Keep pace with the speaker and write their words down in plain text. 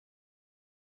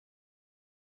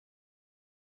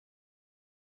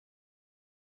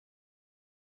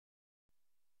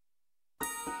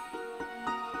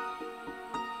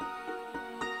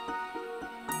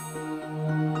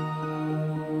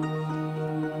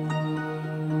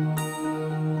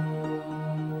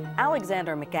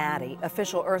Alexander McAddy,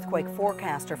 official earthquake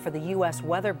forecaster for the U.S.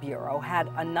 Weather Bureau, had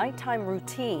a nighttime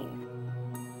routine.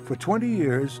 For 20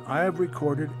 years, I have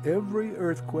recorded every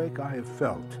earthquake I have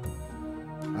felt.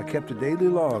 I kept a daily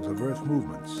log of earth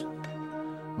movements.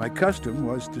 My custom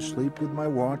was to sleep with my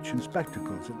watch and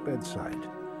spectacles at bedside,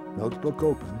 notebook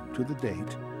open to the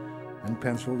date, and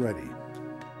pencil ready.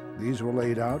 These were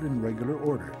laid out in regular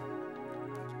order.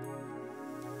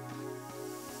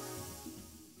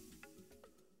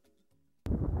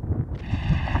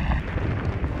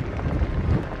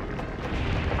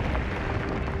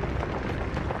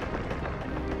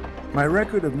 My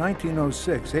record of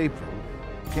 1906 April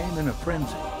came in a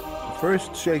frenzy. The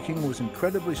first shaking was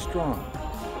incredibly strong,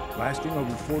 lasting over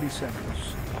 40 seconds.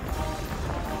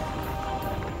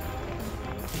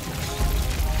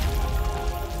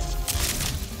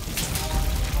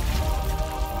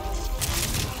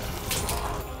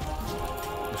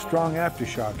 A strong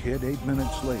aftershock hit 8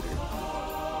 minutes later.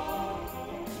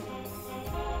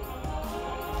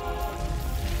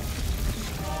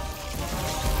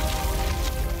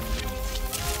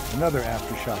 Another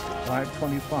aftershock at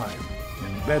 5:25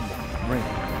 in bedlam rain.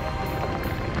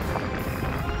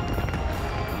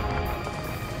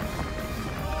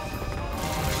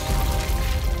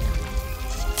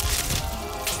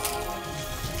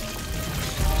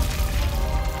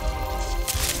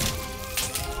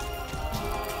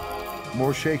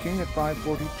 More shaking at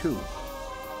 5:42.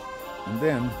 And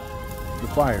then the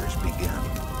fires began.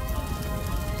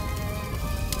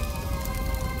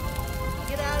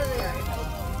 Get out of there!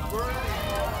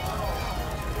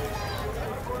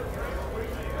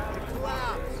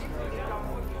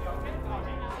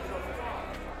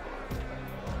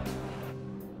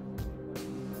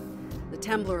 The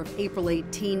Temblor of April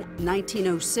 18,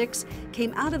 1906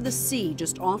 came out of the sea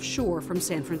just offshore from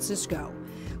San Francisco.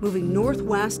 Moving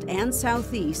northwest and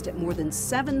southeast at more than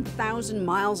 7,000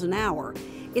 miles an hour,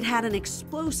 it had an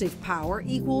explosive power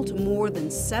equal to more than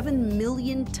 7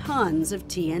 million tons of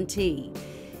TNT.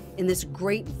 In this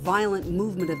great violent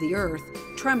movement of the earth,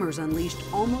 tremors unleashed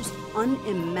almost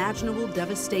unimaginable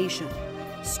devastation.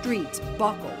 Streets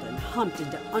buckled and humped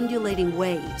into undulating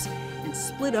waves and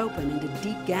split open into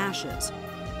deep gashes.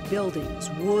 Buildings,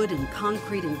 wood and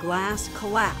concrete and glass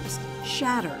collapsed,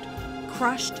 shattered,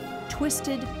 crushed,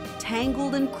 twisted,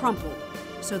 tangled and crumpled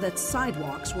so that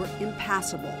sidewalks were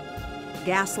impassable.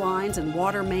 Gas lines and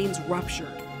water mains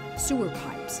ruptured, sewer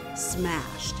pipes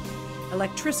smashed,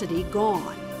 electricity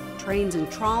gone, trains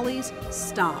and trolleys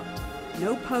stopped,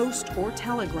 no post or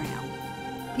telegram.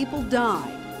 People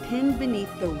died pinned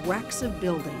beneath the wrecks of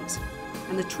buildings,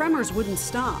 and the tremors wouldn't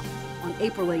stop. On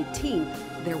April 18th,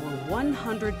 there were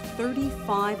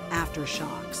 135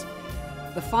 aftershocks.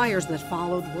 The fires that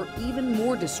followed were even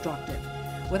more destructive.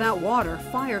 Without water,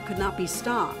 fire could not be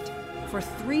stopped. For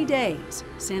 3 days,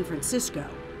 San Francisco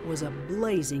was a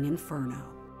blazing inferno.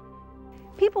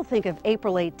 People think of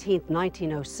April 18,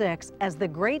 1906 as the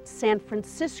Great San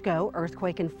Francisco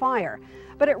Earthquake and Fire,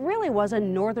 but it really was a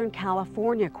Northern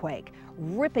California quake,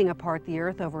 ripping apart the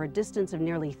earth over a distance of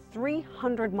nearly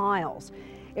 300 miles.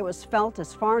 It was felt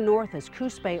as far north as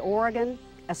Coos Bay, Oregon,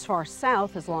 as far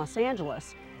south as Los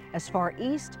Angeles, as far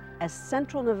east as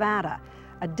central Nevada,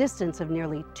 a distance of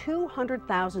nearly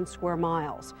 200,000 square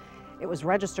miles. It was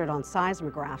registered on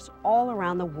seismographs all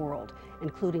around the world,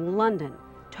 including London,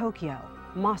 Tokyo,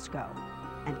 Moscow,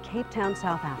 and Cape Town,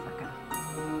 South Africa.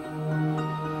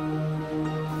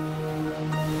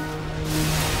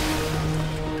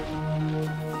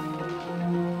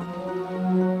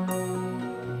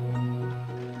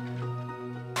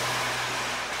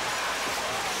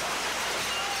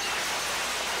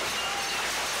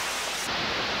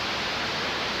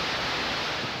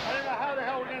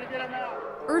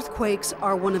 Earthquakes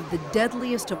are one of the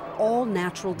deadliest of all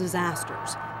natural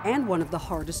disasters and one of the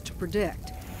hardest to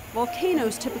predict.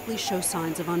 Volcanoes typically show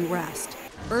signs of unrest.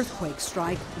 Earthquakes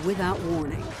strike without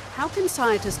warning. How can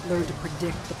scientists learn to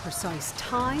predict the precise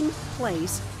time,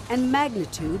 place, and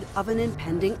magnitude of an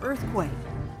impending earthquake?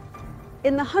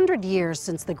 In the 100 years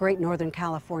since the Great Northern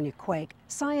California quake,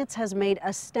 science has made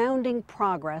astounding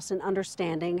progress in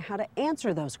understanding how to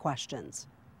answer those questions.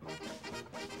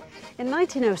 In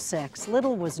 1906,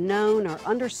 little was known or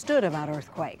understood about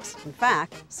earthquakes. In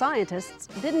fact, scientists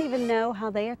didn't even know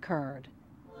how they occurred.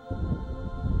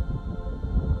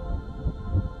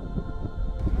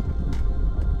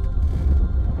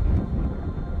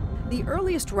 The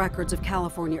earliest records of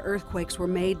California earthquakes were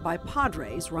made by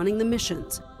padres running the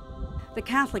missions. The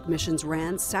Catholic missions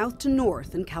ran south to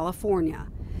north in California.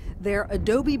 Their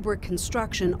adobe brick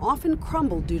construction often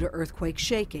crumbled due to earthquake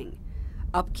shaking.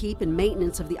 Upkeep and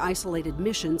maintenance of the isolated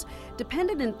missions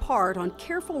depended in part on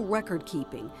careful record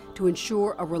keeping to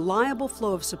ensure a reliable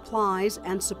flow of supplies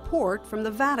and support from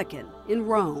the Vatican in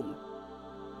Rome.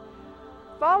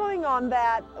 Following on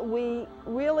that, we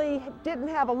really didn't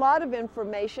have a lot of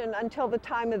information until the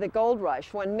time of the gold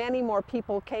rush, when many more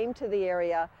people came to the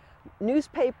area.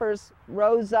 Newspapers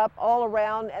rose up all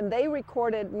around, and they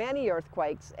recorded many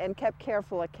earthquakes and kept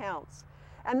careful accounts.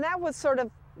 And that was sort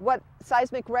of what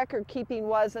seismic record keeping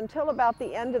was until about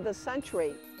the end of the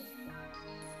century.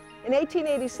 In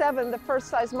 1887, the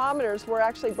first seismometers were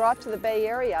actually brought to the Bay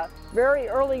Area, very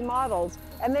early models,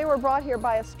 and they were brought here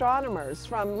by astronomers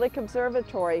from Lick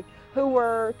Observatory who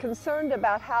were concerned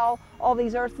about how all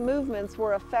these Earth movements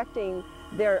were affecting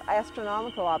their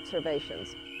astronomical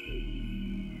observations.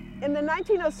 In the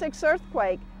 1906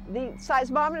 earthquake, the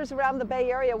seismometers around the Bay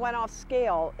Area went off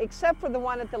scale, except for the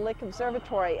one at the Lick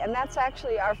Observatory, and that's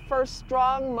actually our first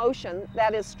strong motion,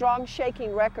 that is strong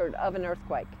shaking record of an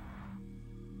earthquake.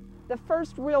 The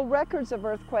first real records of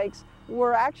earthquakes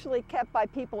were actually kept by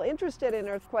people interested in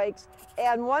earthquakes,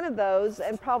 and one of those,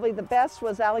 and probably the best,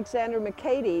 was Alexander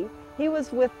McCady. He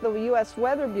was with the U.S.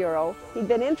 Weather Bureau. He'd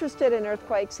been interested in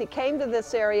earthquakes. He came to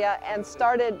this area and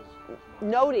started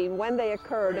noting when they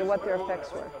occurred and what their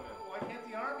effects were.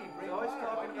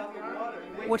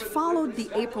 What followed the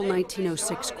April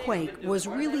 1906 quake was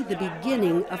really the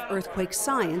beginning of earthquake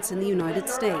science in the United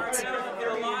States.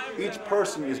 Each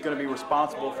person is going to be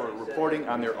responsible for reporting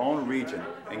on their own region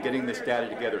and getting this data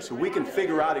together so we can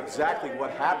figure out exactly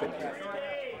what happened here.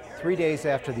 3 days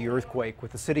after the earthquake,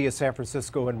 with the city of San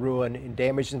Francisco in ruin and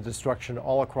damage and destruction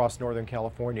all across Northern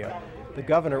California, the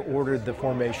governor ordered the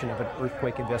formation of an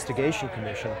earthquake investigation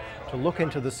commission to look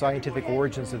into the scientific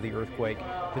origins of the earthquake,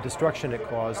 the destruction it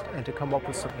caused, and to come up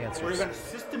with some answers.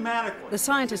 The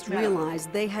scientists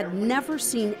realized they had never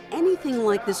seen anything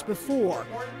like this before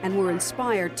and were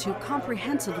inspired to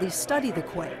comprehensively study the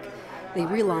quake. They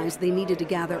realized they needed to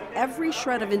gather every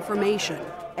shred of information,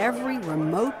 every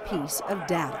remote piece of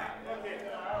data.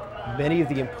 Many of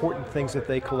the important things that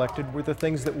they collected were the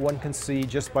things that one can see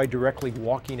just by directly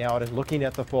walking out and looking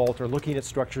at the fault or looking at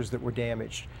structures that were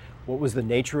damaged. What was the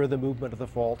nature of the movement of the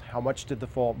fault? How much did the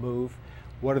fault move?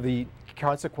 What are the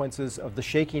consequences of the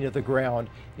shaking of the ground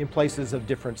in places of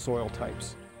different soil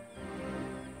types?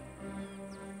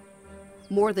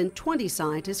 More than 20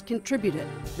 scientists contributed.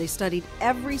 They studied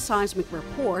every seismic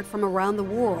report from around the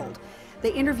world.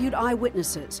 They interviewed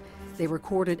eyewitnesses. They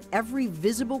recorded every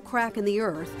visible crack in the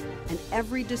earth and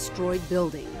every destroyed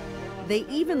building. They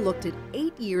even looked at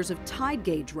 8 years of tide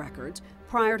gauge records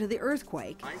prior to the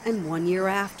earthquake and 1 year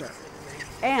after.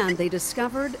 And they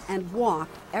discovered and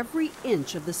walked every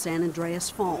inch of the San Andreas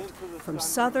Fault, from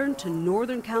southern to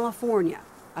northern California,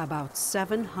 about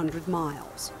 700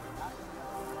 miles.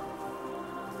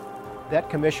 That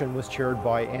commission was chaired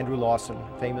by Andrew Lawson,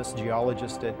 famous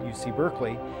geologist at UC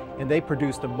Berkeley, and they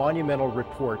produced a monumental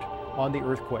report on the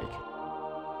earthquake.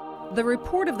 The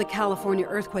report of the California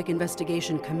Earthquake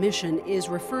Investigation Commission is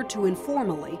referred to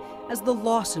informally as the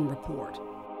Lawson Report.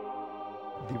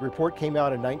 The report came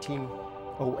out in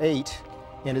 1908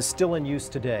 and is still in use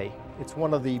today. It's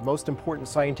one of the most important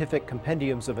scientific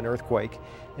compendiums of an earthquake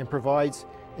and provides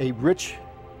a rich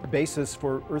basis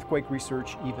for earthquake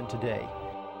research even today.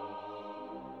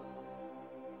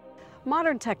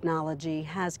 Modern technology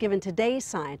has given today's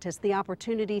scientists the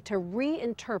opportunity to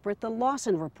reinterpret the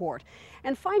Lawson Report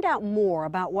and find out more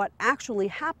about what actually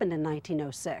happened in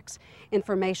 1906.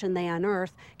 Information they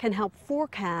unearth can help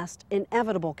forecast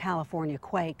inevitable California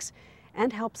quakes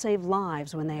and help save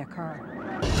lives when they occur.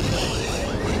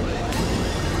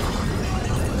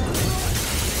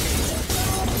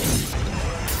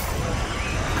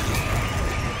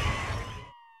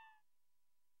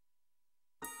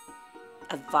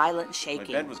 A violent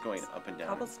shaking. My bed was going up and down.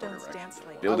 Cobblestones danced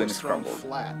like Buildings crumbled,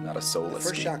 flat, not a soul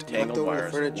escaped. Tangled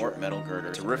wires, warped metal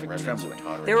girders, terrific trembling.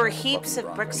 There were heaps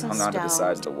of bricks and hung onto the stone.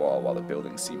 sides of the wall while the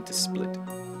building seemed to split.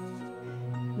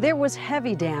 There was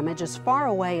heavy damage as far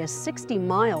away as 60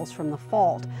 miles from the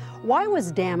fault. Why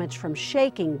was damage from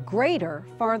shaking greater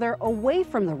farther away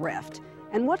from the rift?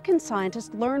 And what can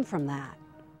scientists learn from that?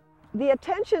 The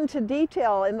attention to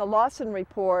detail in the Lawson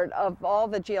Report of all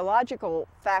the geological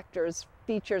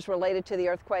features related to the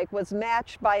earthquake was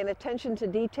matched by an attention to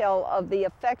detail of the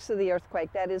effects of the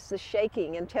earthquake, that is the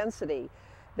shaking intensity.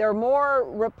 There are more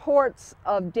reports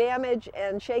of damage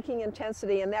and shaking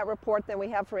intensity in that report than we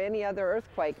have for any other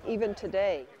earthquake, even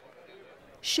today.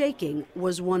 Shaking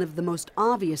was one of the most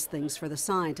obvious things for the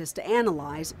scientists to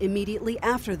analyze immediately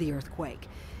after the earthquake.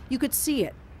 You could see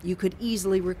it. You could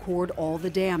easily record all the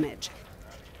damage.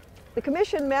 The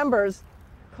commission members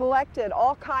collected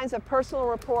all kinds of personal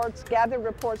reports, gathered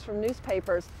reports from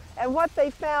newspapers, and what they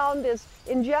found is,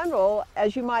 in general,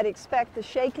 as you might expect, the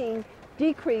shaking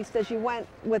decreased as you went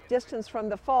with distance from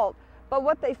the fault. But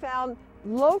what they found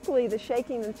locally, the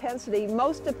shaking intensity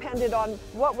most depended on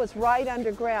what was right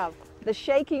underground. The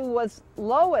shaking was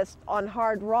lowest on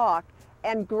hard rock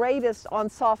and greatest on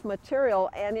soft material,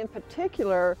 and in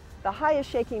particular, the highest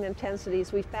shaking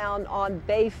intensities we found on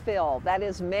bay fill, that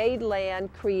is made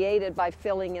land created by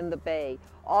filling in the bay,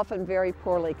 often very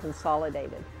poorly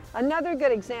consolidated. Another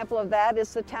good example of that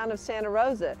is the town of Santa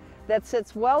Rosa that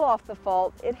sits well off the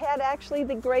fault. It had actually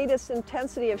the greatest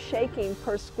intensity of shaking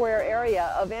per square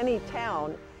area of any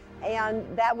town, and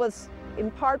that was in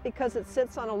part because it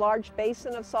sits on a large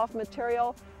basin of soft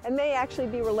material and may actually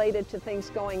be related to things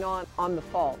going on the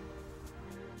fault.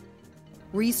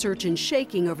 Research in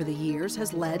shaking over the years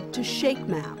has led to shake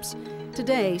maps.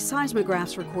 Today,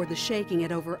 seismographs record the shaking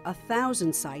at over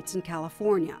 1,000 sites in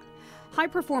California.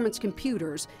 High-performance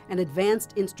computers and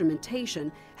advanced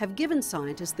instrumentation have given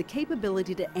scientists the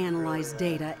capability to analyze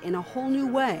data in a whole new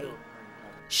way.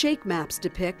 Shake maps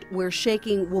depict where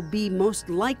shaking will be most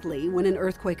likely when an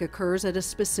earthquake occurs at a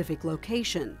specific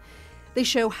location. They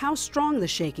show how strong the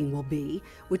shaking will be,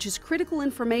 which is critical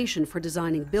information for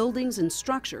designing buildings and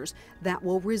structures that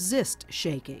will resist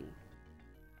shaking.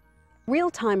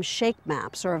 Real-time shake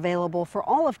maps are available for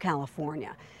all of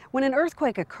California. When an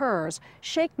earthquake occurs,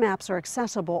 shake maps are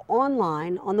accessible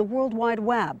online on the World Wide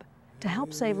Web to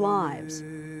help save lives.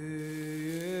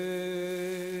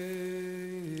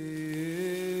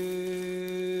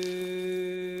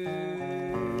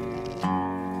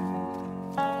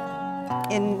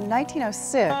 In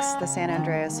 1906, the San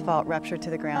Andreas Fault ruptured to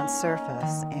the ground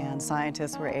surface, and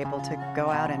scientists were able to go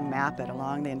out and map it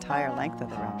along the entire length of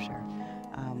the rupture,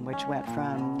 which went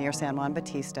from near San Juan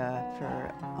Bautista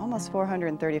for almost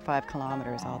 435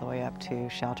 kilometers all the way up to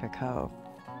Shelter Cove.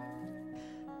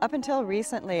 Up until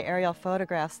recently, aerial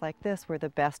photographs like this were the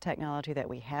best technology that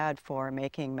we had for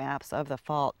making maps of the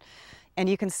fault. And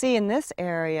you can see in this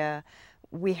area,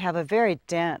 we have a very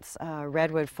dense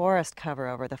redwood forest cover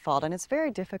over the fault, and it's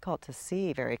very difficult to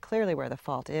see very clearly where the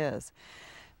fault is.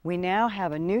 We now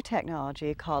have a new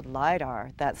technology called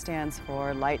LIDAR. That stands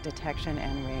for Light Detection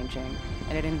and Ranging,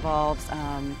 and it involves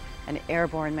an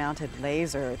airborne mounted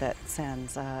laser that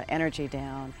sends energy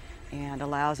down and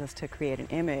allows us to create an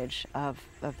image of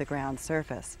the ground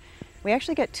surface. We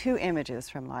actually get two images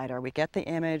from LIDAR. We get the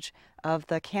image of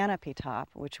the canopy top,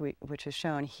 which is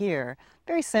shown here,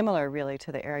 very similar really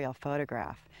to the aerial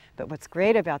photograph. But what's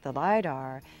great about the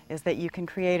LIDAR is that you can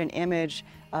create an image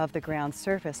of the ground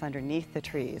surface underneath the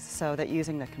trees, so that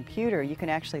using the computer you can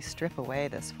actually strip away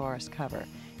this forest cover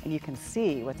and you can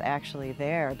see what's actually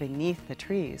there beneath the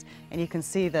trees, and you can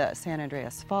see the San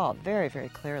Andreas Fault very, very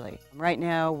clearly. Right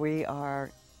now we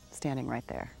are standing right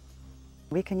there.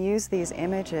 We can use these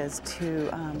images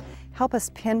to help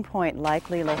us pinpoint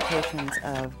likely locations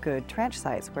of good trench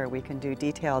sites where we can do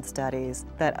detailed studies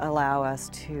that allow us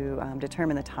to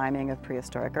determine the timing of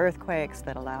prehistoric earthquakes,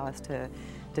 that allow us to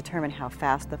determine how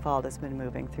fast the fault has been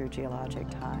moving through geologic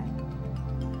time.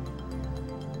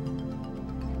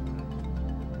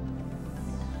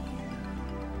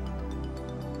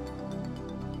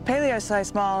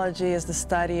 Paleoseismology is the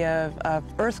study of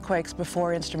earthquakes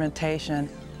before instrumentation.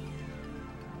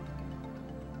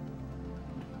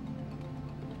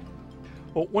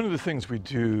 Well, one of the things we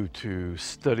do to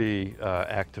study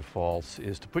active faults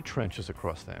is to put trenches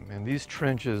across them. And these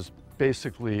trenches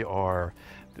basically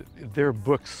they're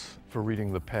books for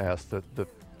reading the past. The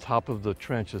top of the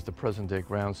trench is the present-day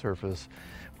ground surface.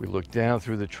 We look down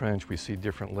through the trench, we see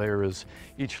different layers.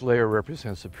 Each layer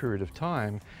represents a period of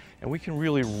time, and we can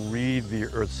really read the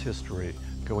Earth's history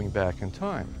going back in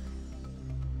time.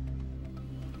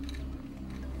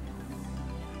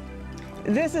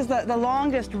 This is the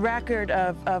longest record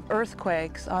of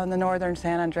earthquakes on the northern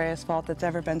San Andreas Fault that's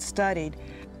ever been studied.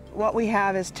 What we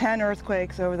have is 10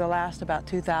 earthquakes over the last about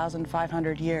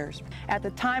 2,500 years. At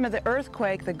the time of the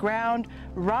earthquake, the ground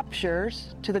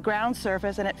ruptures to the ground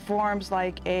surface and it forms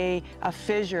like a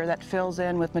fissure that fills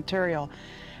in with material.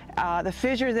 The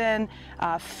fissure then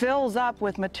fills up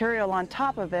with material on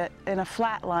top of it in a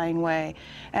flat-lying way.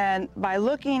 And by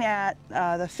looking at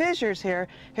the fissures here,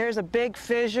 here's a big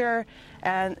fissure,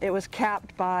 and it was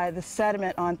capped by the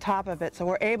sediment on top of it. So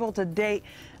we're able to date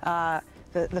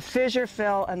the fissure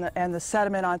fill and the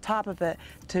sediment on top of it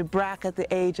to bracket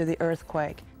the age of the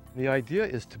earthquake. The idea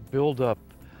is to build up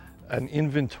an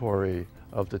inventory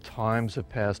of the times of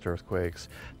past earthquakes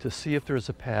to see if there's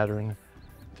a pattern,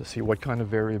 to see what kind of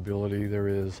variability there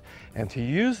is, and to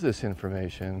use this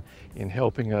information in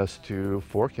helping us to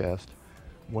forecast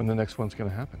when the next one's going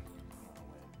to happen.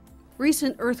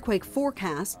 Recent earthquake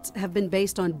forecasts have been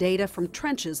based on data from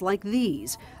trenches like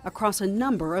these across a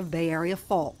number of Bay Area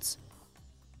faults.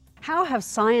 How have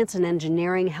science and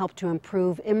engineering helped to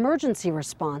improve emergency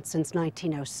response since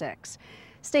 1906?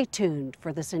 Stay tuned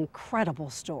for this incredible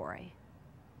story.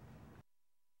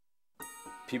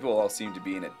 People all seemed to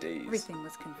be in a daze. Everything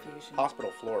was confusion.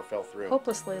 Hospital floor fell through.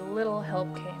 Hopelessly little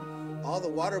help came. All the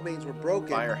water mains were broken.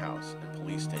 Firehouse and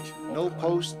police station. No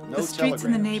post, no The streets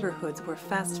in the telegrams. neighborhoods were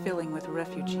fast filling with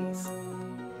refugees.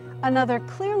 Another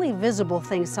clearly visible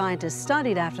thing scientists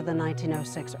studied after the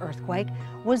 1906 earthquake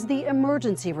was the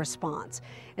emergency response.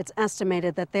 It's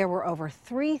estimated that there were over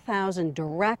 3,000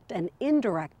 direct and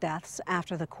indirect deaths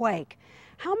after the quake.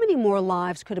 How many more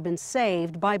lives could have been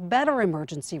saved by better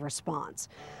emergency response?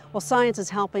 Well, science is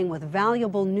helping with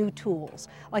valuable new tools,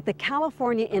 like the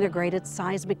California Integrated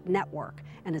Seismic Network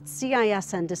and its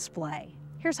CISN display.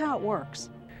 Here's how it works.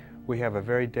 We have a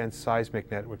very dense seismic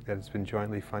network that has been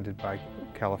jointly funded by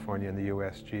California and the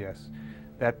USGS.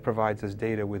 That provides us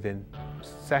data within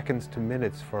seconds to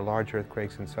minutes for large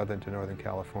earthquakes in southern to northern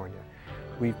California.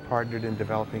 We've partnered in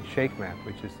developing ShakeMap,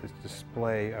 which is this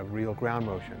display of real ground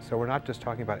motion. So we're not just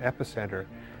talking about epicenter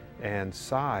and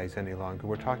size any longer.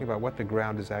 We're talking about what the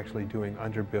ground is actually doing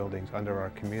under buildings, under our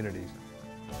communities.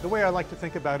 The way I like to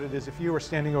think about it is if you were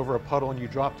standing over a puddle and you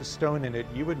dropped a stone in it,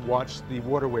 you would watch the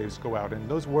water waves go out, and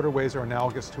those water waves are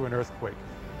analogous to an earthquake.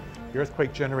 The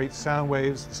earthquake generates sound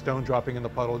waves, the stone dropping in the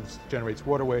puddle generates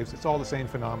water waves. It's all the same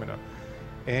phenomena.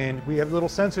 And we have little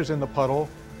sensors in the puddle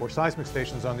or seismic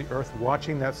stations on the earth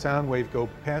watching that sound wave go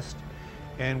past,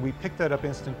 and we pick that up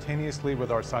instantaneously with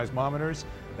our seismometers.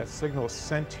 That signal is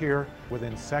sent here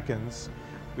within seconds.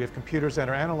 We have computers that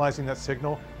are analyzing that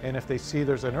signal, and if they see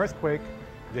there's an earthquake,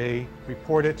 they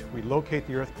report it. We locate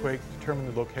the earthquake, determine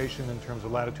the location in terms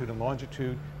of latitude and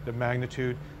longitude, the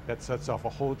magnitude. That sets off a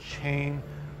whole chain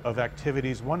of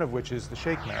activities, one of which is the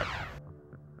shake map.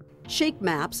 Shake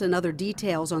maps and other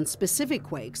details on specific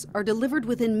quakes are delivered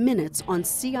within minutes on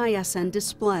CISN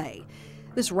display.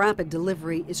 This rapid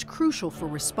delivery is crucial for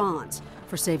response,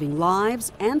 for saving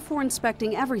lives, and for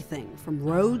inspecting everything from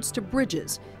roads to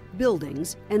bridges,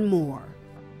 buildings, and more.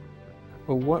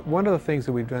 Well, one of the things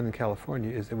that we've done in California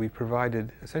is that we've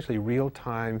provided essentially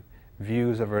real-time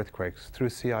views of earthquakes through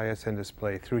CISN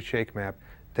display, through ShakeMap,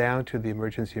 down to the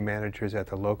emergency managers at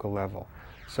the local level.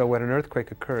 So when an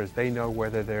earthquake occurs, they know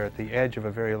whether they're at the edge of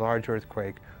a very large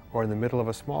earthquake or in the middle of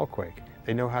a small quake.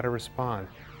 They know how to respond.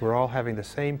 We're all having the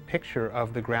same picture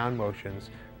of the ground motions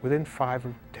within 5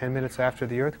 or 10 minutes after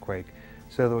the earthquake,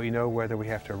 so that we know whether we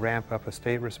have to ramp up a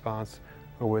state response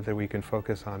or whether we can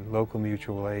focus on local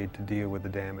mutual aid to deal with the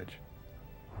damage.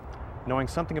 Knowing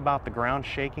something about the ground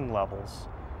shaking levels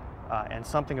and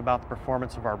something about the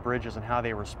performance of our bridges and how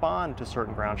they respond to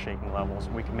certain ground shaking levels,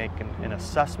 we can make an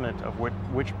assessment of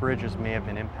which bridges may have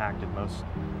been impacted most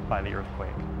by the earthquake.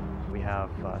 We have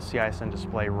CISN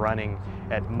display running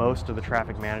at most of the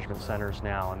traffic management centers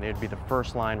now, and they'd be the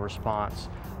first line response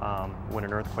when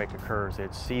an earthquake occurs.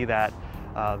 They'd see that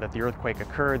the earthquake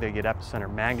occurred, they'd get epicenter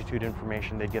magnitude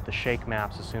information, they'd get the shake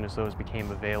maps as soon as those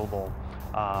became available,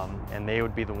 and they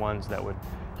would be the ones that would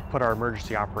put our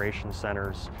emergency operations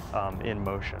centers in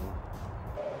motion.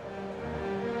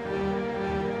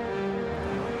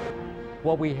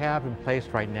 What we have in place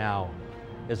right now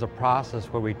is a process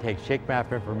where we take shake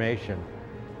map information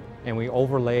and we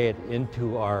overlay it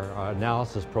into our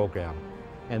analysis program.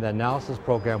 And the analysis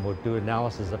program will do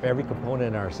analysis of every component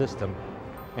in our system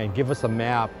and give us a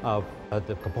map of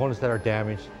the components that are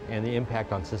damaged and the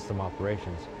impact on system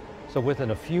operations. So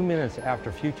within a few minutes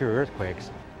after future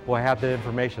earthquakes, we'll have the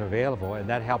information available, and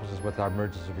that helps us with our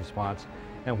emergency response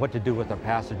and what to do with our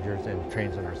passengers and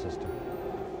trains in our system.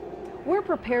 We're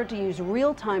prepared to use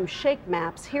real-time shake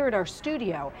maps here at our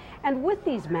studio, and with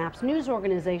these maps, news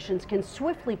organizations can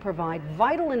swiftly provide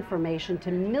vital information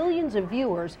to millions of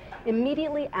viewers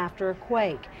immediately after a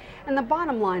quake. And the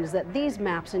bottom line is that these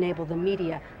maps enable the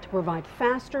media to provide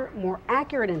faster, more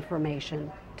accurate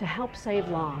information to help save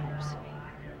lives.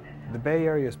 The Bay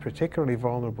Area is particularly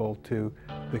vulnerable to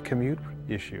the commute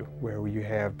issue, where you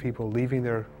have people leaving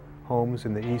their homes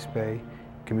in the East Bay,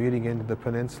 commuting into the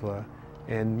peninsula,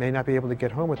 and may not be able to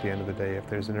get home at the end of the day if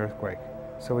there's an earthquake.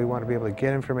 So we want to be able to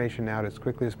get information out as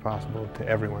quickly as possible to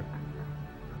everyone.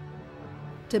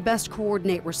 To best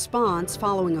coordinate response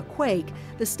following a quake,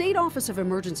 the State Office of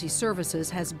Emergency Services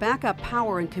has backup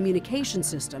power and communication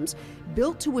systems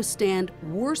built to withstand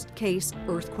worst-case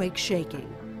earthquake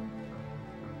shaking.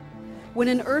 When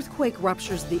an earthquake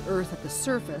ruptures the earth at the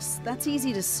surface, that's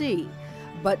easy to see.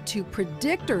 But to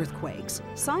predict earthquakes,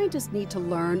 scientists need to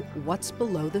learn what's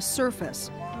below the surface.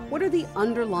 What are the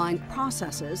underlying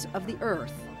processes of the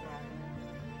Earth?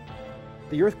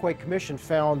 The Earthquake Commission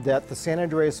found that the San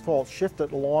Andreas Fault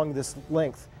shifted along this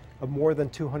length of more than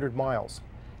 200 miles.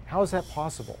 How is that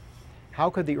possible? How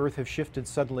could the Earth have shifted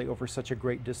suddenly over such a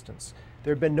great distance?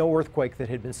 There had been no earthquake that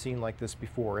had been seen like this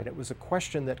before, and it was a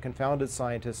question that confounded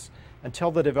scientists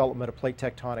until the development of plate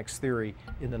tectonics theory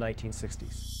in the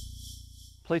 1960s.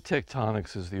 Plate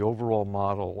tectonics is the overall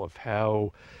model of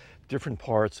how different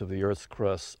parts of the Earth's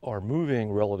crust are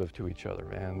moving relative to each other.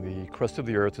 And the crust of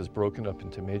the Earth is broken up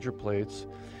into major plates.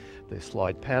 They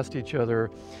slide past each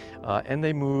other, and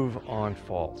they move on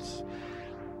faults.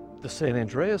 The San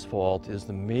Andreas Fault is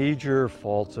the major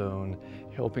fault zone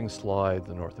helping slide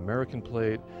the North American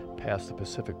plate past the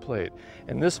Pacific plate.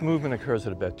 And this movement occurs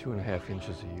at about 2.5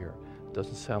 inches a year.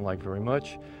 Doesn't sound like very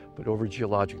much, but over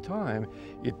geologic time,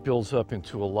 it builds up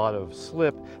into a lot of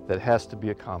slip that has to be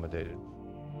accommodated.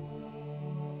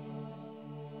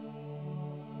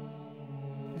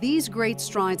 These great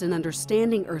strides in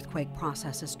understanding earthquake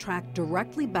processes track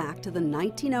directly back to the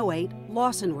 1908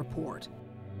 Lawson Report.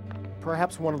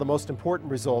 Perhaps one of the most important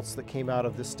results that came out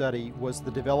of this study was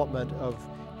the development of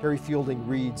Harry Fielding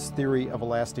Reid's theory of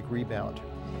elastic rebound.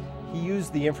 He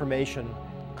used the information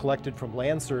collected from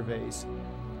land surveys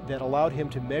that allowed him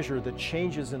to measure the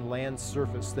changes in land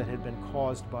surface that had been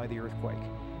caused by the earthquake.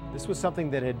 This was something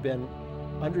that had been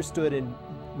understood in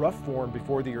rough form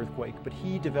before the earthquake, but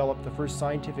he developed the first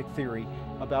scientific theory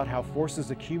about how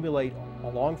forces accumulate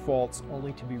along faults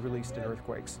only to be released in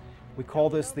earthquakes. We call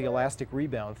this the elastic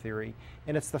rebound theory,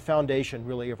 and it's the foundation,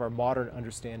 really, of our modern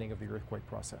understanding of the earthquake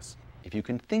process. If you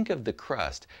can think of the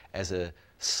crust as a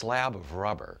slab of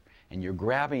rubber, and you're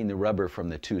grabbing the rubber from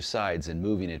the two sides and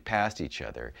moving it past each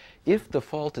other, if the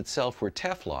fault itself were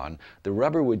Teflon, the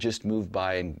rubber would just move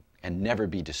by and never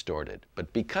be distorted.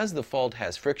 But because the fault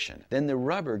has friction, then the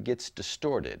rubber gets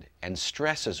distorted and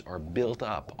stresses are built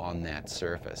up on that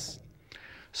surface.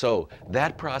 So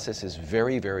that process is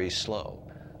very, very slow,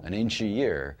 1 inch a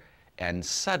year, and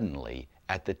suddenly,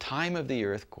 at the time of the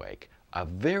earthquake, a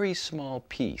very small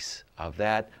piece of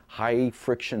that high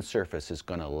friction surface is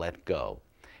going to let go.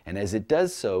 And as it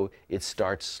does so, it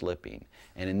starts slipping.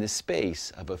 And in the space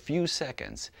of a few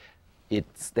seconds,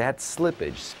 that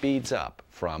slippage speeds up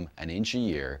from 1 inch a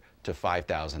year to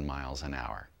 5,000 miles an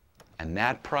hour. And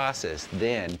that process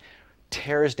then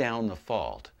tears down the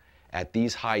fault at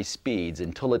these high speeds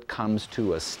until it comes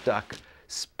to a stuck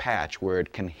patch where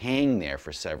it can hang there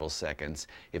for several seconds.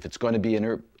 If it's going to be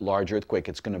a large earthquake,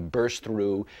 it's going to burst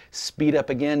through, speed up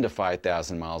again to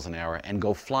 5,000 miles an hour, and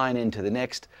go flying into the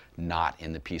next knot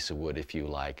in the piece of wood, if you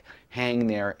like, hang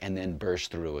there, and then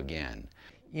burst through again.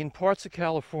 In parts of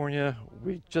California,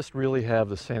 we just really have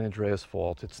the San Andreas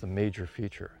Fault. It's the major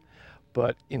feature.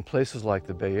 But in places like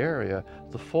the Bay Area,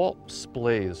 the fault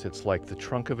splays. It's like the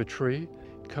trunk of a tree.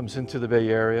 It comes into the Bay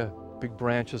Area, big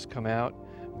branches come out.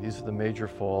 These are the major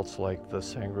faults like the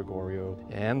San Gregorio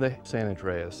and the San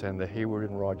Andreas and the Hayward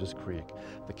and Rogers Creek,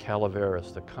 the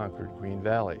Calaveras, the Concord Green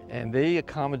Valley. And they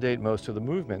accommodate most of the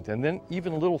movement. And then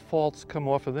even little faults come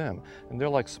off of them, and they're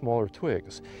like smaller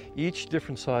twigs. Each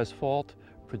different size fault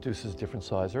produces different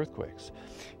size earthquakes.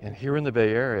 And here in the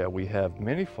Bay Area, we have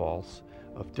many faults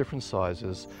of different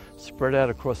sizes spread out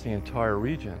across the entire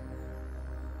region.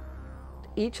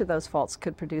 Each of those faults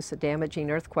could produce a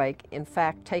damaging earthquake. In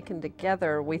fact, taken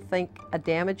together, we think a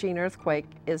damaging earthquake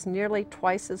is nearly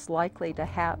twice as likely to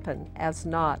happen as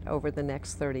not over the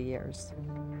next 30 years.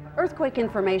 Earthquake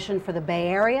information for the Bay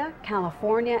Area,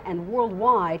 California, and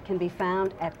worldwide can be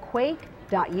found at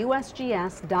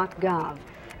quake.usgs.gov.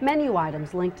 Menu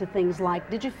items link to things like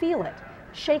Did You Feel It?,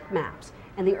 shake maps,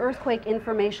 and the Earthquake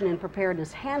Information and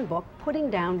Preparedness Handbook, Putting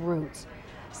Down Roots.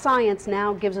 Science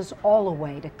now gives us all a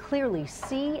way to clearly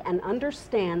see and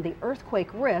understand the earthquake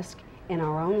risk in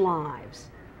our own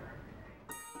lives.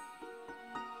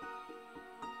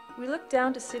 We looked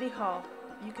down to City Hall.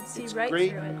 You could see right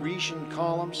great through it. Grecian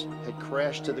columns had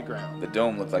crashed to the ground. The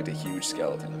dome looked like a huge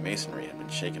skeleton. The masonry had been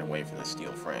shaken away from the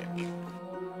steel frame.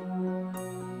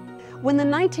 When the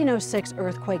 1906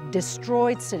 earthquake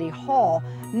destroyed City Hall,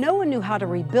 no one knew how to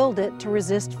rebuild it to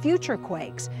resist future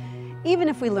quakes. Even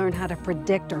if we learn how to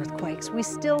predict earthquakes, we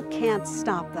still can't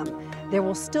stop them. There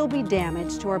will still be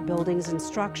damage to our buildings and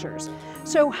structures.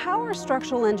 So how are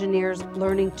structural engineers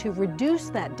learning to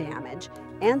reduce that damage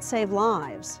and save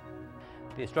lives?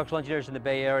 The structural engineers in the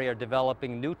Bay Area are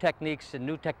developing new techniques and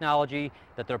new technology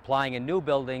that they're applying in new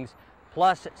buildings.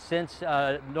 Plus, since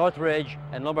Northridge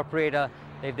and Loma Prieta,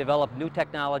 they've developed new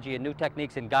technology and new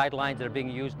techniques and guidelines that are being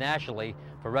used nationally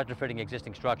for retrofitting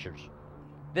existing structures.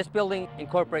 This building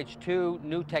incorporates two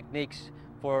new techniques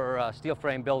for steel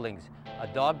frame buildings, a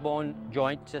dog bone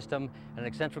joint system and an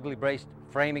eccentrically braced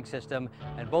framing system,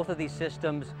 and both of these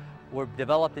systems were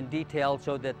developed in detail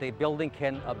so that the building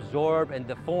can absorb and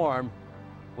deform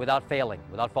without failing,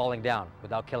 without falling down,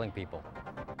 without killing people.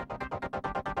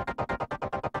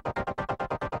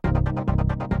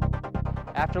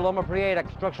 After Loma Prieta,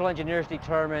 structural engineers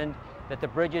determined that the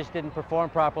bridges didn't perform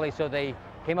properly, so they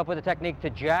came up with a technique to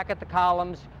jacket the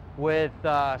columns with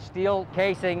steel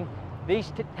casing.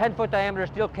 These 10-foot diameter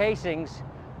steel casings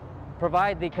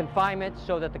provide the confinement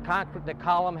so that the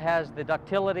column has the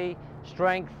ductility,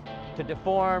 strength to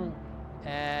deform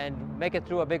and make it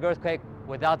through a big earthquake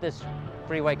without this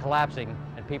freeway collapsing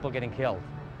and people getting killed.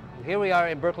 Here we are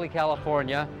in Berkeley,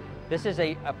 California. This is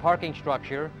a parking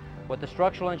structure. What the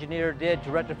structural engineer did to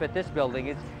retrofit this building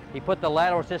is he put the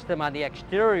lateral system on the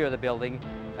exterior of the building,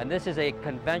 and this is a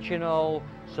conventional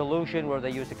solution where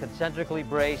they use a concentrically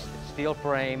braced steel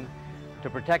frame to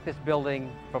protect this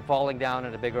building from falling down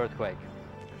in a big earthquake.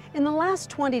 In the last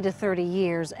 20 to 30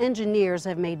 years, engineers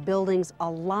have made buildings a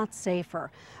lot safer.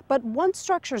 But once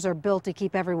structures are built to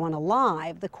keep everyone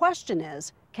alive, the question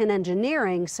is, can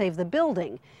engineering save the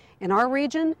building? In our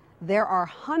region, there are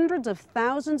hundreds of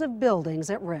thousands of buildings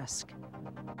at risk.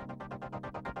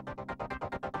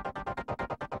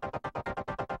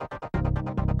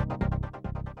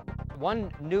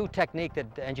 One new technique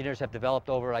that engineers have developed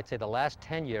over, I'd say, the last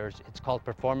 10 years, it's called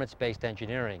performance-based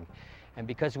engineering. And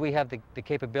because we have the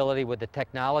capability with the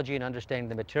technology and understanding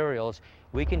the materials,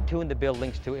 we can tune the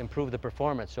buildings to improve the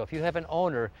performance. So if you have an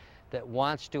owner that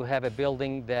wants to have a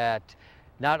building that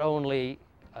not only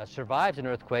survives an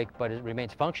earthquake, but it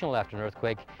remains functional after an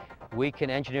earthquake, we can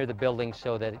engineer the building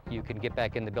so that you can get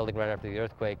back in the building right after the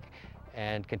earthquake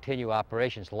and continue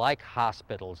operations like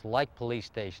hospitals, like police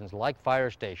stations, like fire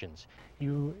stations.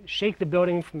 You shake the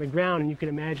building from the ground and you can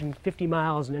imagine 50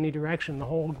 miles in any direction, the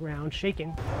whole ground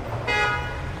shaking.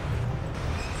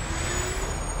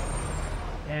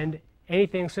 And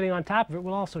anything sitting on top of it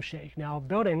will also shake. Now,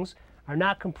 buildings are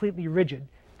not completely rigid.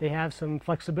 They have some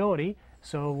flexibility,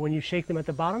 so when you shake them at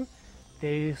the bottom,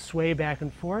 they sway back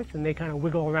and forth and they kind of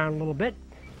wiggle around a little bit.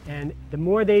 And the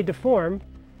more they deform,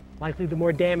 likely the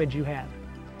more damage you have.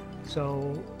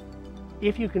 So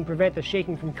if you can prevent the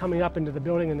shaking from coming up into the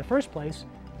building in the first place,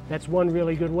 that's one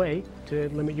really good way to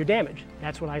limit your damage.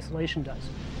 That's what isolation does.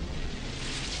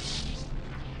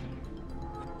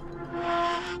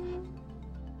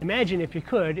 Imagine, if you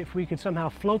could, if we could somehow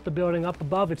float the building up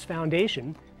above its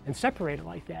foundation and separate it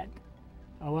like that.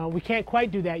 Well, we can't quite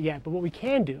do that yet, but what we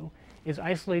can do is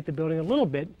isolate the building a little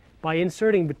bit by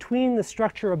inserting between the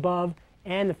structure above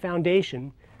and the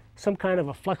foundation some kind of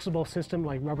a flexible system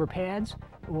like rubber pads,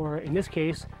 or in this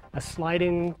case, a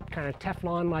sliding kind of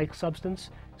Teflon-like substance,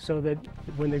 so that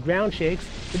when the ground shakes,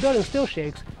 the building still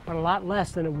shakes, but a lot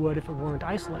less than it would if it weren't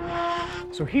isolated.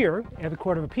 So here, at the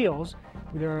Court of Appeals,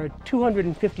 there are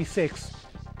 256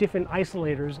 different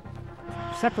isolators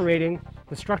separating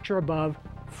the structure above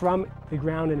from the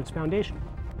ground and its foundation.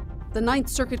 The Ninth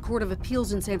Circuit Court of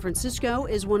Appeals in San Francisco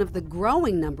is one of the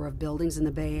growing number of buildings in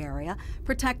the Bay Area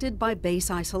protected by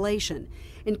base isolation,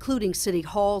 including city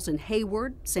halls in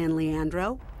Hayward, San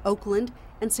Leandro, Oakland,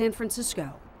 and San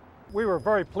Francisco. We were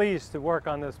very pleased to work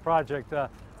on this project.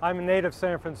 I'm a native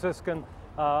San Franciscan.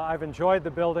 I've enjoyed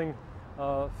the building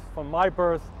from my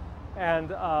birth,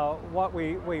 and what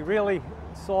we really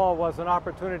saw was an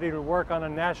opportunity to work on a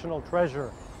national treasure,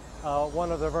 one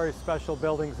of the very special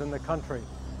buildings in the country.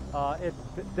 It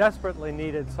desperately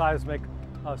needed seismic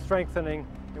strengthening.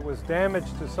 It was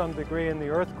damaged to some degree in the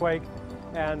earthquake,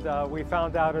 and we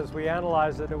found out as we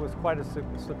analyzed it, it was quite a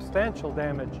substantial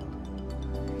damage.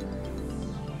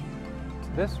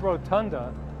 This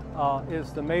rotunda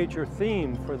is the major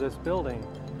theme for this building.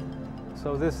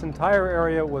 So this entire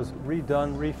area was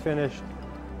redone, refinished,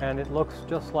 and it looks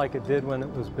just like it did when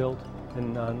it was built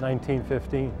in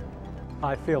 1915.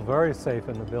 I feel very safe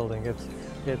in the building.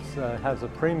 It has a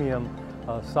premium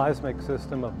seismic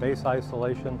system of base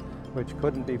isolation, which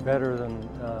couldn't be better than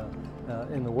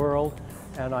in the world,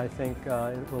 and I think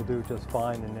it will do just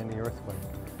fine in any earthquake.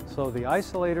 So the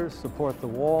isolators support the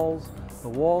walls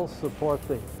support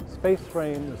the space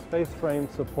frame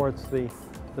supports the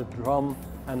drum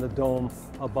and the dome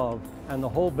above, and the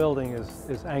whole building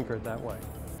is anchored that way.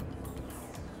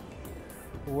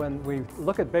 When we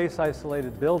look at base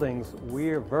isolated buildings, we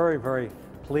are very, very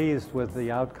pleased with the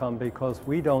outcome, because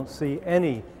we don't see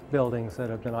any buildings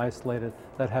that have been isolated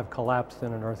that have collapsed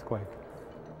in an earthquake.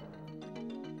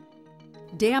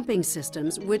 Damping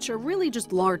systems, which are really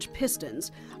just large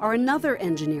pistons, are another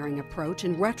engineering approach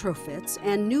in retrofits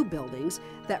and new buildings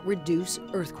that reduce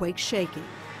earthquake shaking.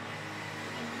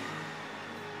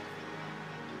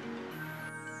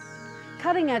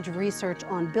 Cutting-edge research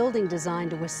on building design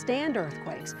to withstand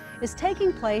earthquakes is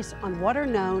taking place on what are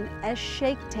known as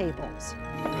shake tables.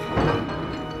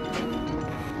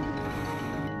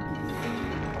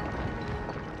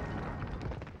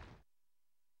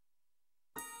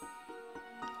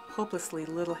 Hopelessly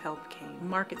little help came.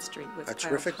 Market Street was A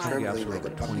terrific trembling like a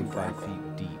 25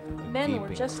 feet deep. Men were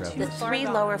just too The far 3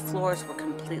 gone. lower floors were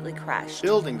completely crashed.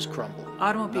 Buildings crumbled.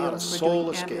 Automobiles Not a were soul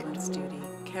doing escaped. ambulance duty,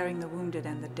 carrying the wounded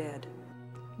and the dead.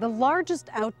 The largest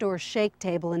outdoor shake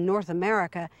table in North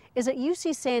America is at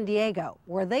UC San Diego,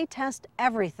 where they test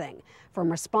everything from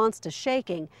response to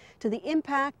shaking to the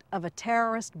impact of a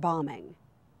terrorist bombing.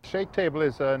 Shake table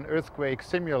is an earthquake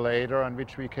simulator on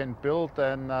which we can build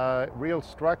then real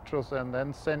structures and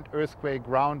then send earthquake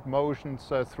ground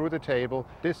motions through the table.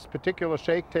 This particular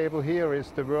shake table here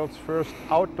is the world's first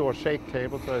outdoor shake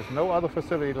table, so there's no other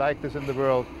facility like this in the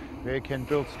world where you can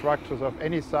build structures of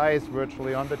any size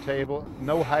virtually on the table.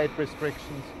 No height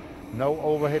restrictions, no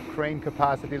overhead crane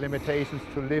capacity limitations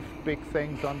to lift big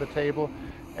things on the table.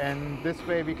 And this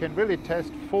way we can really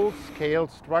test full-scale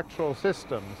structural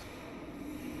systems.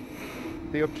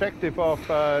 The objective of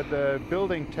the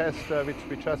building test which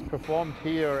we just performed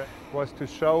here was to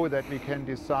show that we can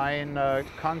design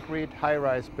concrete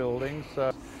high-rise buildings,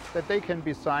 that they can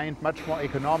be designed much more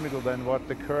economical than what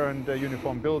the current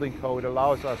Uniform Building Code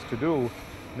allows us to do,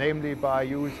 namely by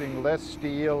using less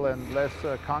steel and less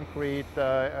concrete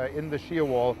in the shear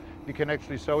wall. We can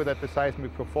actually show that the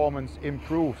seismic performance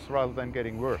improves rather than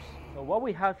getting worse. So what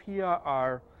we have here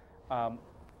are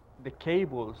the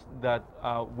cables that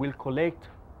will collect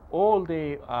all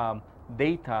the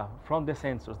data from the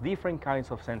sensors, different kinds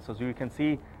of sensors. You can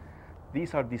see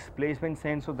these are displacement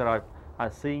sensors that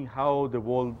are seeing how the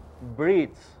wall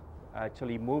breathes,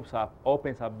 actually moves up,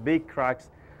 opens up big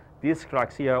cracks. These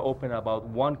cracks here open about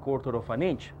 1/4 of an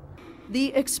inch.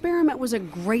 The experiment was a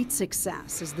great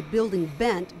success as the building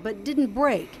bent but didn't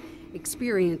break,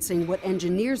 experiencing what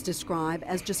engineers describe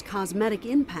as just cosmetic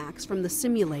impacts from the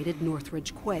simulated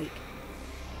Northridge quake.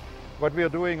 What we are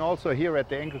doing also here at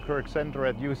the Engelkerk Center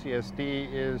at UCSD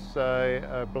is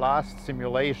a blast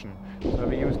simulation. So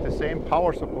we use the same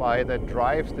power supply that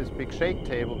drives this big shake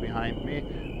table behind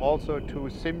me also to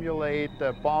simulate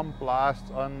bomb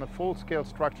blasts on full-scale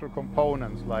structural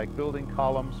components like building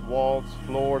columns, walls,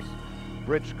 floors,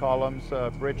 bridge columns,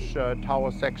 bridge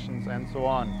tower sections, and so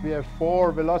on. We have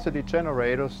 4 velocity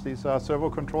generators. These are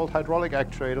servo-controlled hydraulic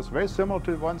actuators, very similar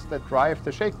to the ones that drive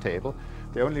the shake table.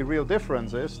 The only real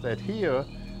difference is that here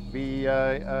we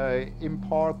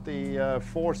impart the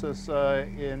forces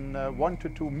in 1 to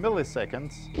 2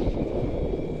 milliseconds.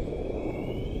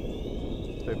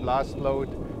 The blast load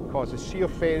causes shear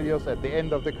failures at the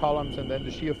end of the columns, and then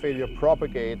the shear failure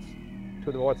propagates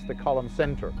towards the column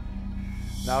center.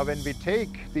 Now, when we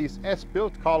take these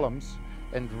S-built columns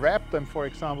and wrap them, for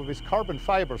example, with carbon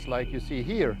fibers like you see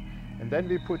here, and then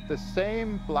we put the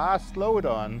same blast load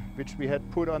on, which we had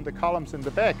put on the columns in the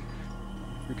back,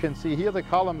 you can see here the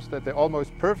columns that they're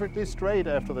almost perfectly straight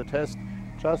after the test.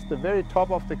 Just the very top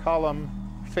of the column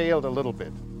failed a little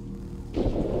bit.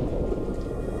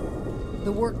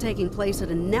 The work taking place at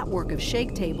a network of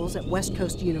shake tables at West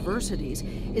Coast universities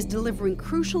is delivering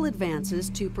crucial advances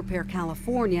to prepare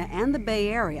California and the Bay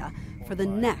Area for the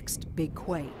next big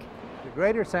quake. The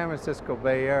greater San Francisco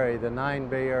Bay Area, the 9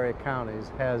 Bay Area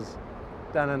counties, has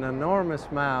done an enormous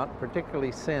amount,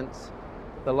 particularly since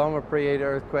the Loma Prieta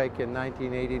earthquake in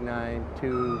 1989,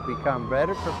 to become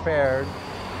better prepared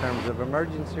in terms of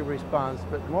emergency response,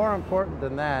 but more important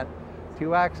than that,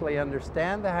 to actually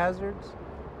understand the hazards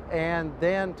and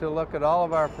then to look at all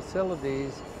of our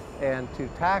facilities and to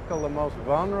tackle the most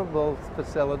vulnerable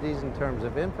facilities in terms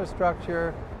of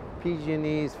infrastructure,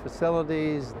 PG&E's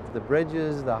facilities, the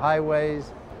bridges, the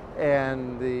highways,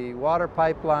 and the water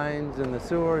pipelines and the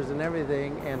sewers and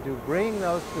everything, and to bring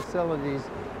those facilities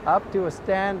up to a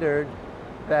standard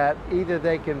that either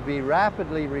they can be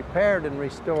rapidly repaired and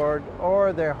restored,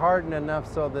 or they're hardened enough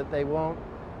so that they won't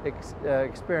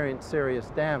experience serious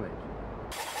damage.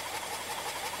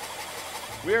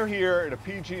 We're here at a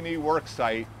PG&E work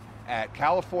site at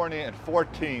California and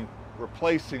 14th,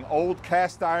 replacing old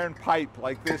cast iron pipe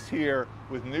like this here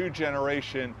with new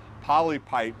generation poly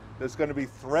pipe that's going to be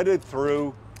threaded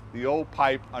through the old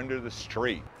pipe under the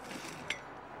street.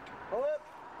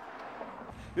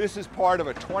 This is part of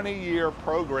a 20-year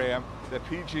program that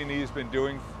PG&E has been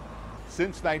doing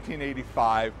since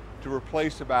 1985 to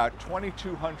replace about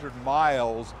 2,200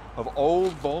 miles of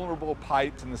old vulnerable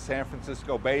pipes in the San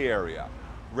Francisco Bay Area.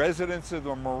 Residents of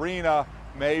the marina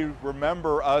may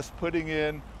remember us putting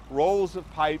in rolls of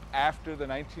pipe after the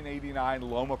 1989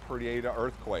 Loma Prieta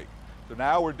earthquake. So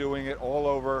now we're doing it all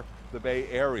over the Bay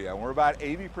Area, and we're about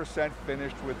 80%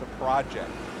 finished with the project.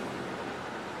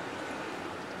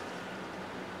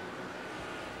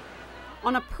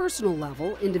 On a personal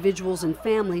level, individuals and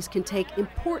families can take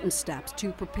important steps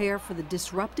to prepare for the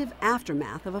disruptive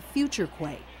aftermath of a future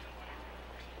quake.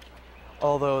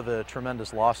 Although the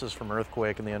tremendous losses from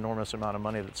earthquake and the enormous amount of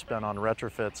money that's spent on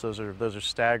retrofits, those are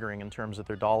staggering in terms of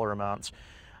their dollar amounts.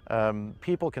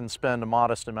 People can spend a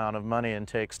modest amount of money and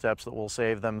take steps that will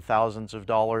save them thousands of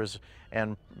dollars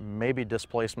and maybe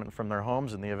displacement from their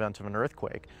homes in the event of an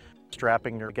earthquake.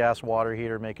 Strapping your gas water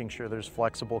heater, making sure there's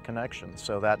flexible connections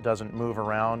so that doesn't move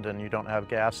around and you don't have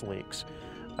gas leaks.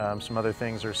 Some other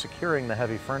things are securing the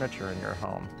heavy furniture in your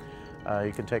home.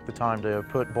 You can take the time to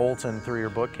put bolts in through your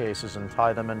bookcases and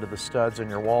tie them into the studs in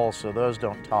your walls so those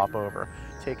don't top over.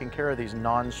 Taking care of these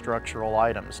non-structural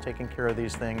items, taking care of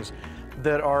these things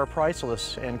that are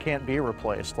priceless and can't be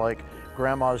replaced, like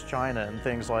grandma's china and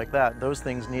things like that. Those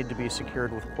things need to be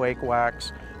secured with quake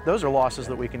wax. Those are losses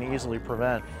that we can easily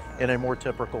prevent in a more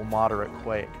typical moderate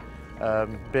quake.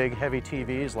 Big heavy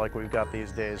TVs like we've got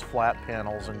these days, flat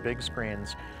panels and big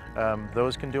screens,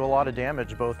 those can do a lot of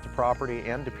damage both to property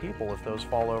and to people if those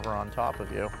fall over on top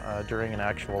of you during an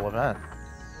actual event.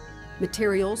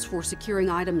 Materials for securing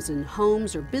items in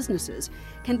homes or businesses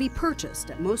can be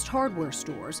purchased at most hardware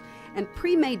stores, and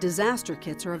pre-made disaster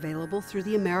kits are available through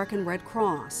the American Red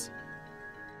Cross.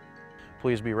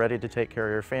 Please be ready to take care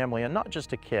of your family, and not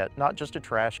just a kit, not just a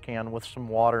trash can with some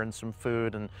water and some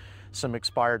food and some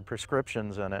expired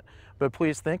prescriptions in it, but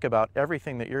please think about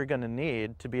everything that you're going to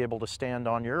need to be able to stand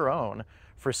on your own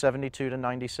for 72 to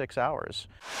 96 hours.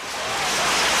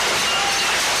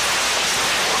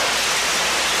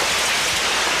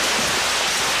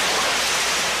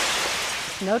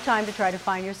 No time to try to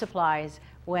find your supplies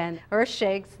when earth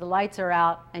shakes, the lights are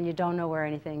out, and you don't know where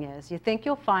anything is. You think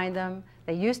you'll find them.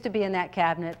 They used to be in that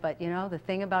cabinet, but you know, the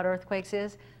thing about earthquakes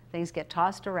is things get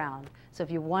tossed around. So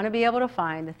if you want to be able to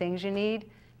find the things you need,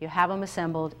 you have them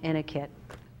assembled in a kit.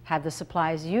 Have the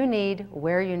supplies you need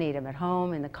where you need them, at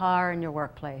home, in the car, in your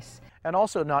workplace. And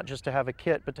also not just to have a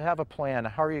kit, but to have a plan.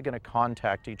 How are you going to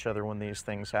contact each other when these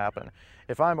things happen?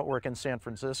 If I'm at work in San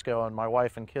Francisco and my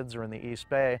wife and kids are in the East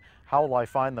Bay, how will I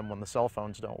find them when the cell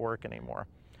phones don't work anymore?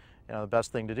 You know, the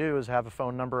best thing to do is have a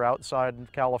phone number outside in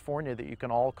California that you can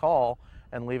all call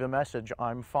and leave a message.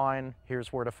 I'm fine,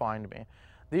 here's where to find me.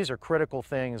 These are critical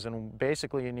things, and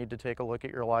basically you need to take a look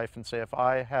at your life and say, if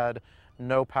I had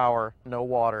no power, no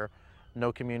water,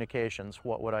 no communications,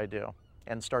 what would I do?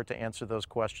 And start to answer those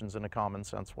questions in a common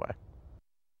sense way.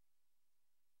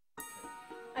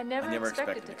 I never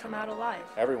expected to come out alive.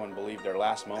 Everyone believed their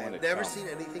last moment had come. I've never seen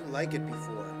anything like it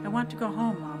before. I want to go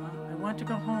home, Mama. I want to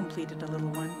go home, pleaded the little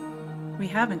one. We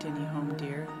haven't any home,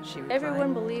 dear, she replied.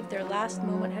 Everyone believed their last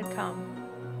moment had come.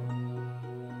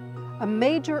 A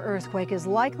major earthquake is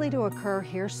likely to occur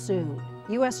here soon.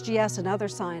 USGS and other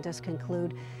scientists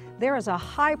conclude there is a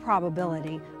high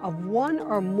probability of one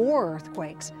or more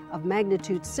earthquakes of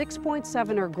magnitude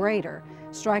 6.7 or greater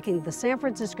striking the San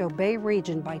Francisco Bay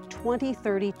region by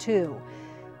 2032.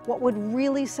 What would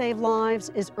really save lives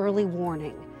is early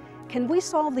warning. Can we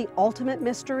solve the ultimate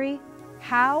mystery?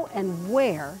 How and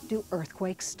where do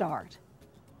earthquakes start?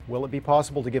 Will it be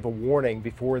possible to give a warning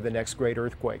before the next great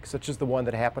earthquake, such as the one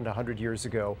that happened 100 years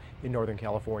ago in Northern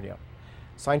California?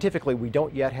 Scientifically, we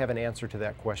don't yet have an answer to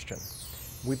that question.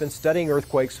 We've been studying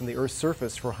earthquakes from the Earth's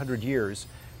surface for 100 years,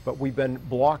 but we've been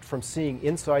blocked from seeing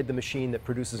inside the machine that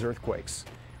produces earthquakes.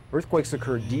 Earthquakes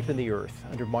occur deep in the Earth,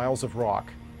 under miles of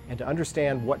rock, and to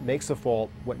understand what makes a fault,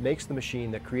 what makes the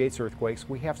machine that creates earthquakes,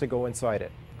 we have to go inside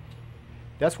it.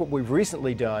 That's what we've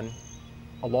recently done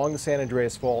along the San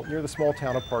Andreas Fault near the small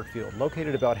town of Parkfield,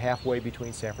 located about halfway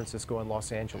between San Francisco and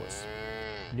Los Angeles.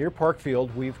 Near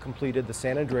Parkfield, we've completed the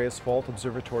San Andreas Fault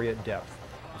Observatory at depth.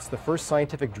 It's the first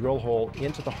scientific drill hole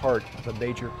into the heart of a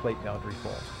major plate boundary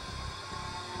fault.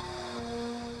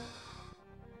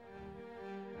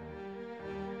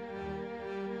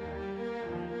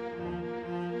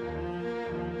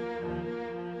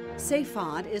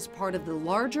 SAFOD is part of the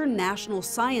larger National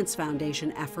Science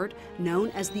Foundation effort known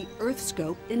as the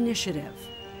EarthScope Initiative.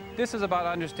 This is about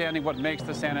understanding what makes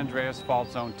the San Andreas Fault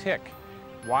Zone tick.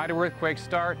 Why do earthquakes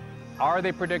start? Are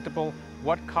they predictable?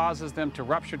 What causes them to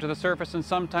rupture to the surface and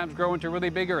sometimes grow into really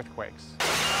big earthquakes?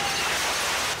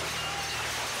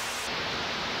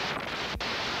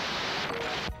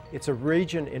 It's a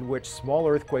region in which small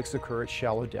earthquakes occur at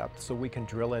shallow depth, so we can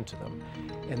drill into them.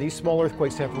 And these small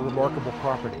earthquakes have a remarkable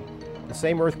property. The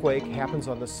same earthquake happens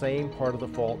on the same part of the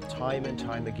fault time and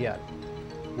time again.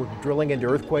 We're drilling into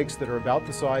earthquakes that are about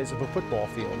the size of a football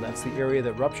field. That's the area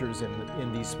that ruptures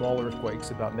in these small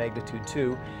earthquakes, about magnitude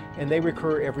 2, and they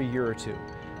recur every year or two.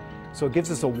 So it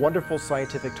gives us a wonderful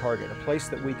scientific target, a place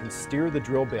that we can steer the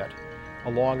drill bit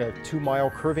along a 2-mile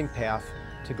curving path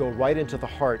to go right into the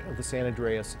heart of the San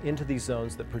Andreas, into these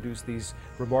zones that produce these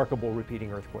remarkable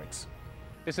repeating earthquakes.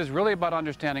 This is really about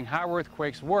understanding how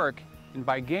earthquakes work, and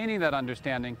by gaining that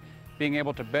understanding, being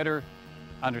able to better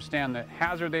understand the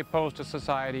hazard they pose to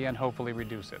society and hopefully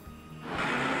reduce it.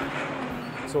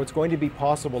 So it's going to be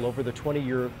possible over the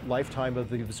 20-year lifetime of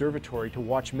the observatory to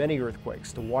watch many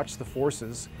earthquakes, to watch the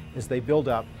forces as they build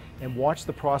up, and watch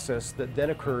the process that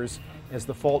then occurs as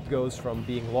the fault goes from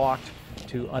being locked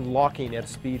to unlocking at a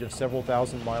speed of several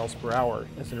thousand miles per hour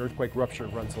as an earthquake rupture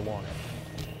runs along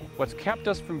it. What's kept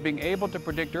us from being able to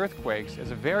predict earthquakes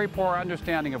is a very poor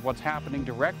understanding of what's happening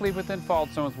directly within fault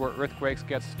zones where earthquakes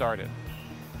get started.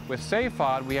 With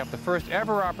SAFOD, we have the first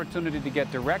ever opportunity to get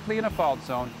directly in a fault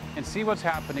zone and see what's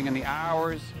happening in the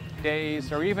hours,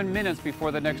 days, or even minutes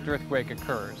before the next earthquake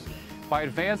occurs. By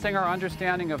advancing our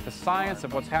understanding of the science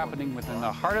of what's happening within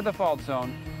the heart of the fault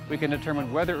zone, we can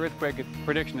determine whether earthquake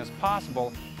prediction is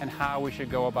possible and how we should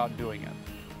go about doing it.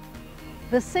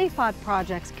 The SAFOD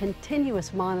project's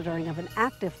continuous monitoring of an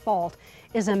active fault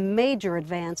is a major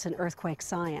advance in earthquake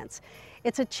science.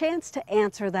 It's a chance to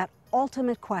answer that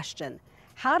ultimate question: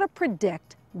 how to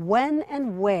predict when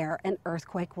and where an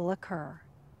earthquake will occur.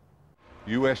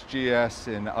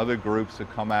 USGS and other groups have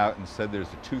come out and said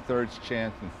there's a 2/3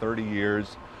 chance in 30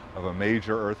 years of a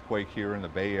major earthquake here in the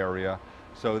Bay Area.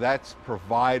 So that's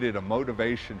provided a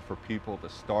motivation for people to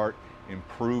start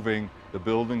improving the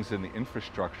buildings and the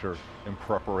infrastructure in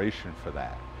preparation for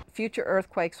that. Future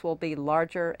earthquakes will be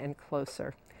larger and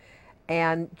closer.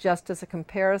 And just as a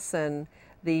comparison,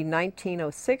 the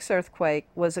 1906 earthquake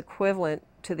was equivalent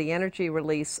to the energy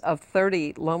release of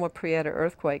 30 Loma Prieta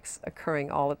earthquakes occurring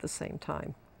all at the same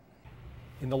time.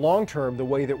 In the long term, the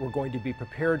way that we're going to be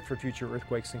prepared for future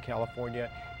earthquakes in California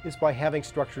is by having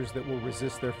structures that will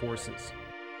resist their forces.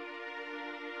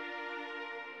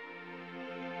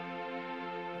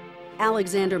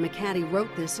 Alexander McCaddy wrote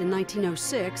this in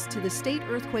 1906 to the State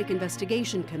Earthquake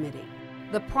Investigation Committee.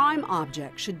 The prime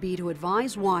object should be to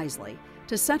advise wisely,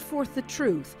 to set forth the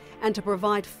truth, and to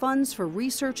provide funds for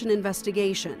research and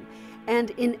investigation, and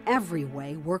in every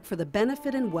way work for the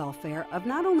benefit and welfare of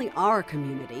not only our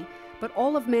community, but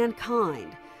all of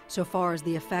mankind, so far as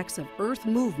the effects of Earth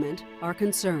movement are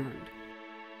concerned.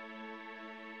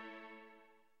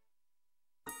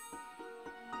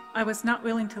 I was not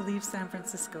willing to leave San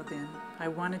Francisco then. I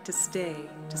wanted to stay,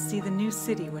 to see the new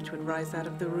city which would rise out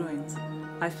of the ruins.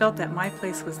 I felt that my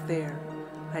place was there.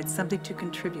 I had something to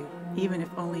contribute, even if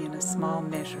only in a small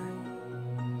measure.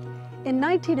 In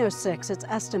 1906, it's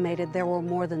estimated there were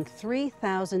more than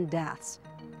 3,000 deaths,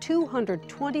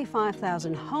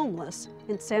 225,000 homeless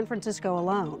in San Francisco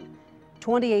alone,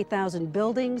 28,000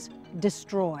 buildings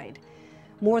destroyed,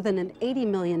 more than an $80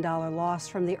 million loss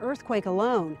from the earthquake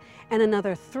alone, and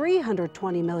another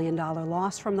 $320 million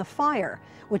loss from the fire,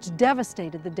 which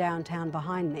devastated the downtown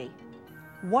behind me.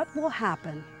 What will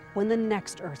happen when the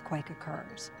next earthquake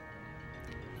occurs?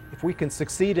 If we can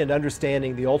succeed in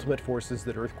understanding the ultimate forces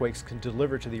that earthquakes can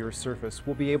deliver to the Earth's surface,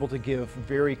 we'll be able to give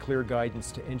very clear guidance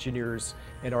to engineers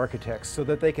and architects so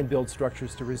that they can build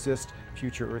structures to resist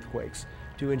future earthquakes,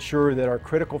 to ensure that our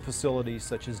critical facilities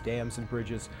such as dams and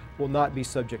bridges will not be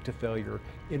subject to failure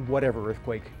in whatever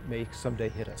earthquake may someday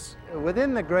hit us.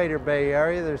 Within the greater Bay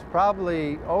Area, there's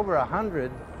probably over 100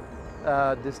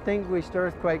 distinguished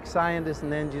earthquake scientists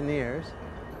and engineers.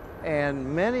 And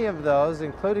many of those,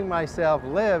 including myself,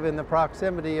 live in the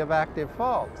proximity of active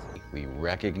faults. We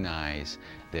recognize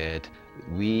that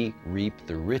we reap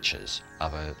the riches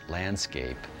of a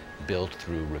landscape built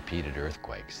through repeated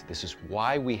earthquakes. This is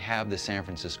why we have the San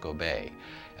Francisco Bay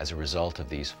as a result of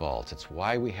these faults. It's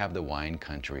why we have the wine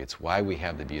country. It's why we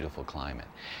have the beautiful climate.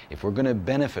 If we're going to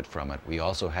benefit from it, we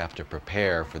also have to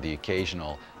prepare for the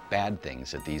occasional bad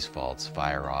things that these faults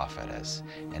fire off at us.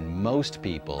 And most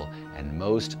people and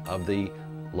most of the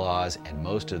laws and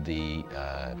most of the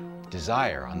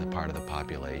desire on the part of the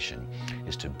population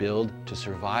is to build to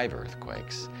survive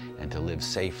earthquakes and to live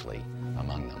safely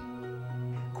among them.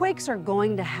 Quakes are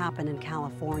going to happen in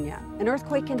California. An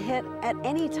earthquake can hit at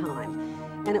any time,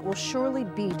 and it will surely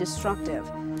be destructive.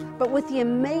 But with the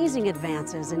amazing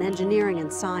advances in engineering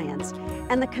and science,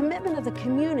 and the commitment of the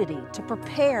community to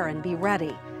prepare and be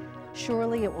ready,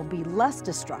 surely it will be less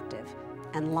destructive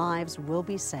and lives will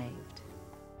be saved.